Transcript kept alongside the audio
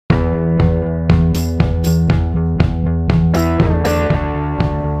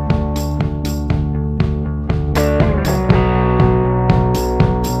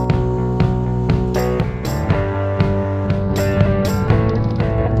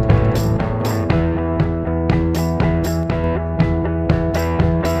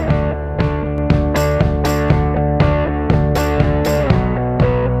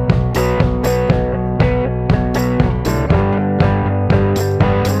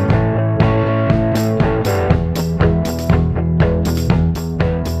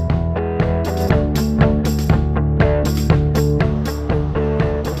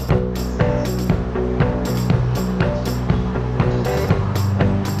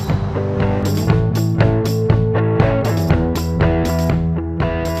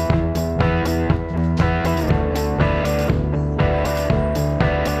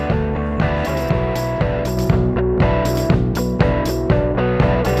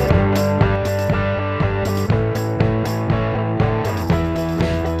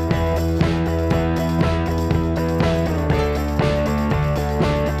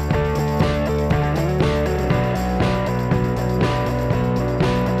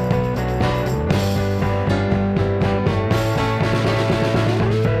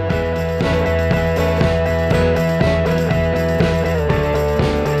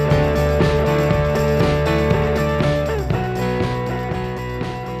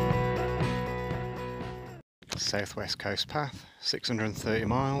Southwest Coast Path, 630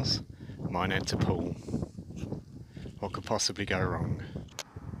 miles, Minehead to Poole. What could possibly go wrong?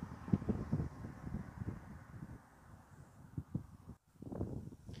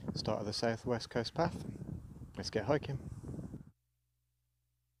 Start of the Southwest Coast Path. Let's get hiking.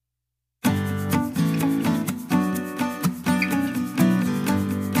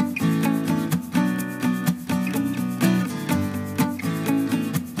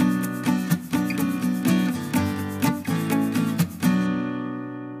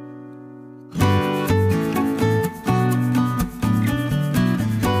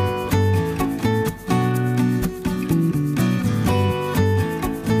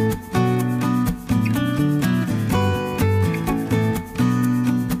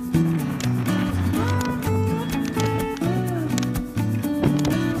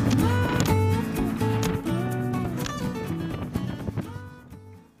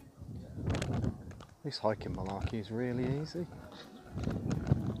 This hiking malarkey is really easy.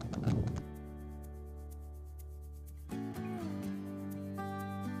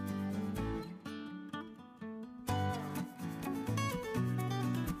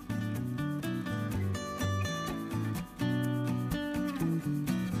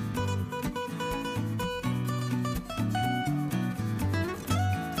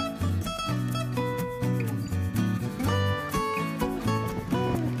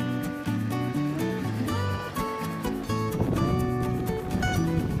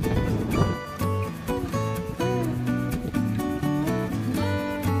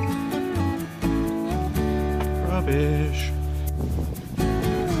 Rubbish.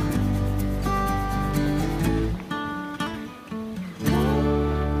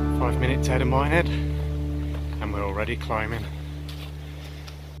 Five minutes out of Minehead and we're already climbing.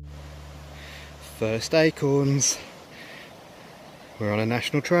 First acorns. We're on a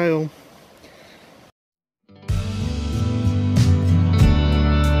national trail.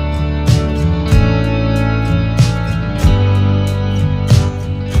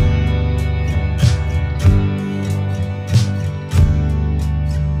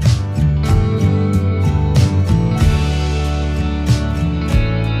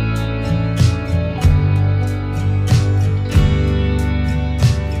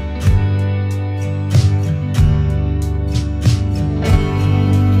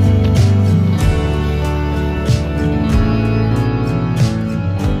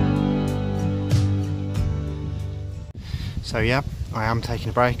 So yeah, I am taking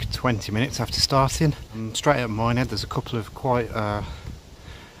a break 20 minutes after starting. Straight up Minehead there's a couple of quite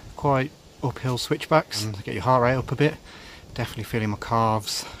uphill switchbacks to get your heart rate up a bit. Definitely feeling my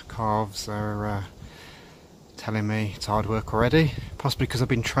calves. Calves are telling me it's hard work already. Possibly because I've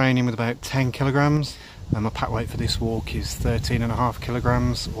been training with about 10 kilograms and my pack weight for this walk is 13.5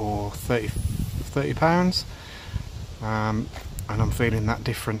 kilograms or 30 pounds. And I'm feeling that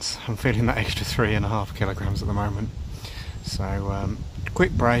difference. I'm feeling that extra 3.5 kilograms at the moment. So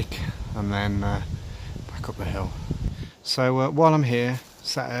quick break and then back up the hill. So while I'm here,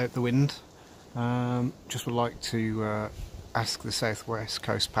 sat out the wind, just would like to ask the Southwest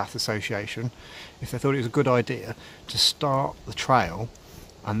Coast Path Association if they thought it was a good idea to start the trail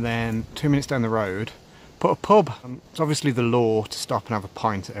and then 2 minutes down the road put a pub. It's obviously the law to stop and have a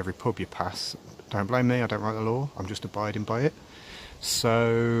pint at every pub you pass. Don't blame me, I don't write the law, I'm just abiding by it.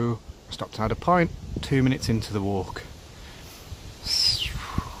 So I stopped and had a pint, 2 minutes into the walk.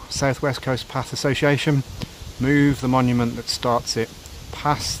 Southwest Coast Path Association, move the monument that starts it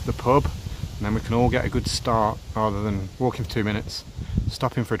past the pub and then we can all get a good start rather than walking for 2 minutes,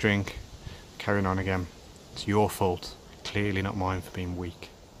 stopping for a drink, carrying on again. It's your fault, clearly not mine for being weak.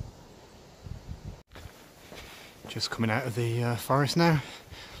 Just coming out of the forest now,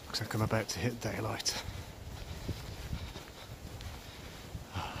 looks like I'm about to hit daylight.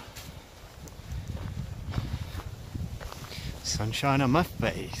 Sunshine on my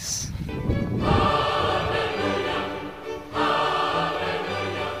face.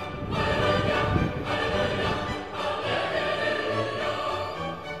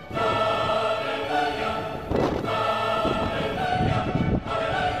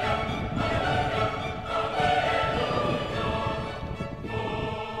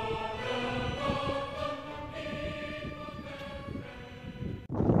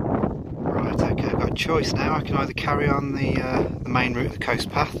 Choice now. I can either carry on the main route of the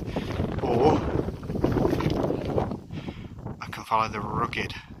coast path or I can follow the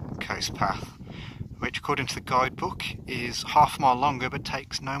rugged coast path, which according to the guidebook is half a mile longer but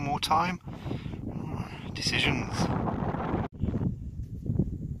takes no more time. Decisions.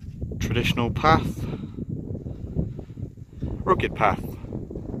 Traditional path, rugged path.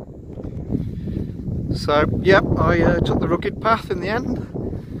 So, yep, I took the rugged path in the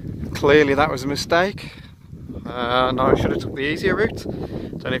end. Clearly that was a mistake. And I should have took the easier route.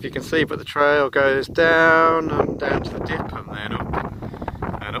 Don't know if you can see, but the trail goes down and down to the dip and then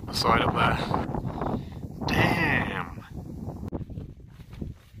up the side up there. Damn!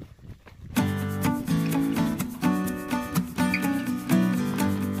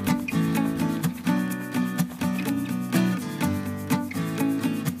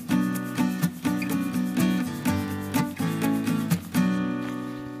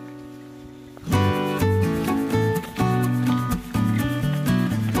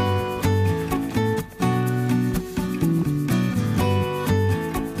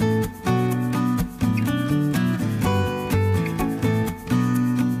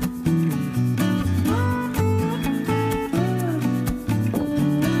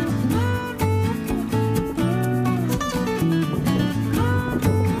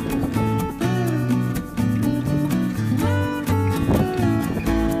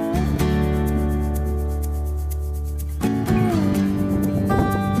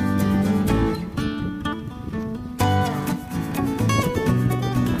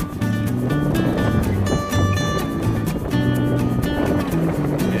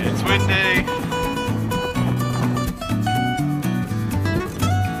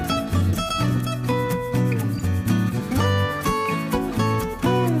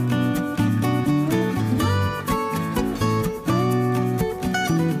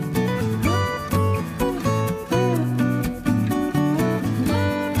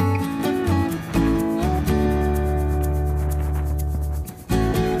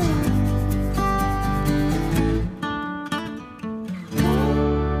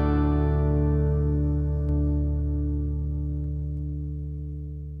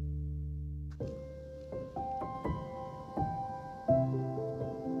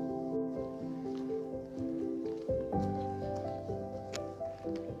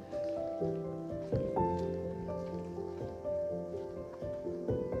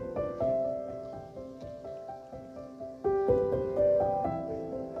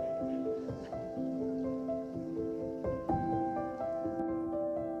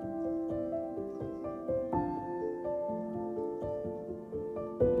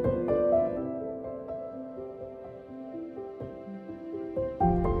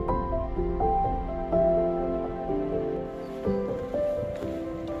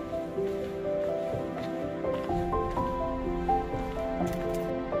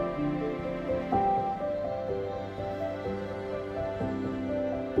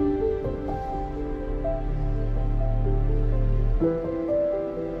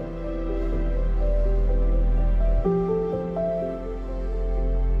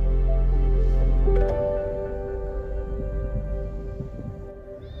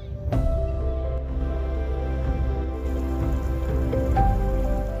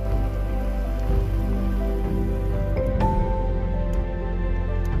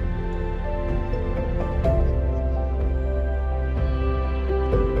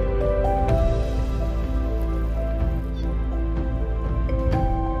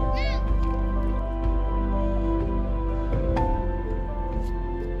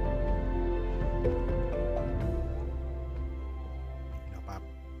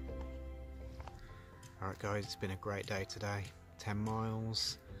 Alright guys, it's been a great day today. 10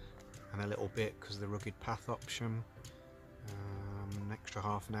 miles and a little bit because of the rugged path option. An extra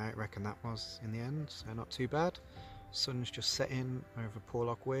half an hour I reckon that was in the end, so not too bad. Sun's just setting over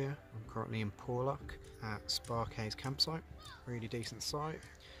Porlock Weir. I'm currently in Porlock at Sparkhaze campsite. Really decent site.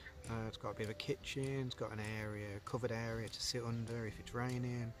 It's got a bit of a kitchen, it's got an area, covered area to sit under if it's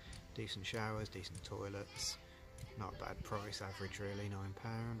raining, decent showers, decent toilets. Not a bad price, average really,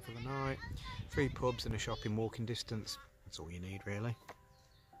 £9 for the night. 3 pubs and a shop in walking distance, that's all you need really.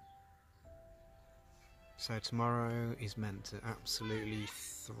 So tomorrow is meant to absolutely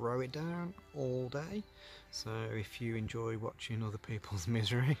throw it down all day. So if you enjoy watching other people's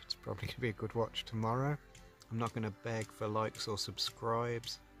misery, it's probably going to be a good watch tomorrow. I'm not going to beg for likes or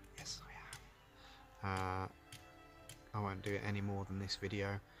subscribes. Yes I am. I won't do it any more than this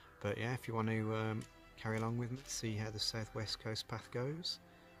video. But yeah, if you want to carry along with me, see how the southwest coast path goes,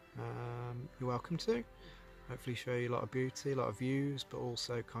 you're welcome to. Hopefully show you a lot of beauty, a lot of views, but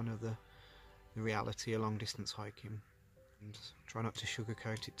also kind of the reality of long distance hiking, and try not to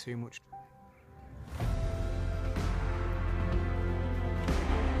sugarcoat it too much.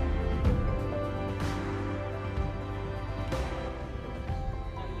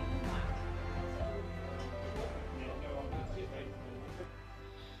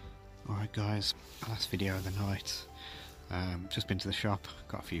 Alright guys, last video of the night. Just been to the shop,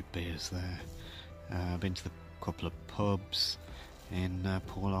 got a few beers there. Been to the couple of pubs in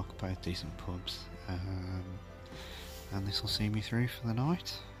Porlock, both decent pubs, and this will see me through for the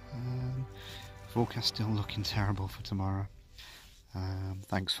night. Forecast still looking terrible for tomorrow.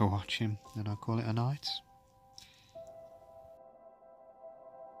 Thanks for watching, and I'll call it a night.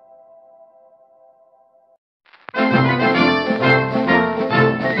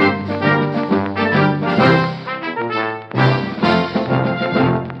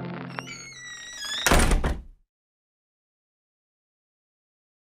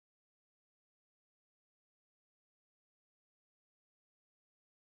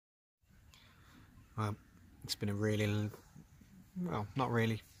 Well, it's been a really, well, not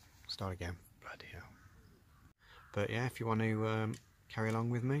really, start again, bloody hell. But yeah, if you want to carry along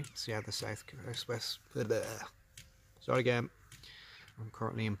with me, see how the south coast, start again. I'm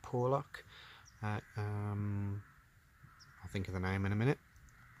currently in Porlock. I'll think of the name in a minute.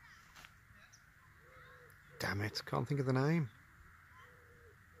 Damn it, can't think of the name.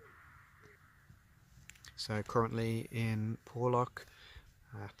 So currently in Porlock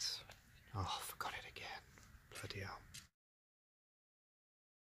at, oh, I forgot it again, bloody hell.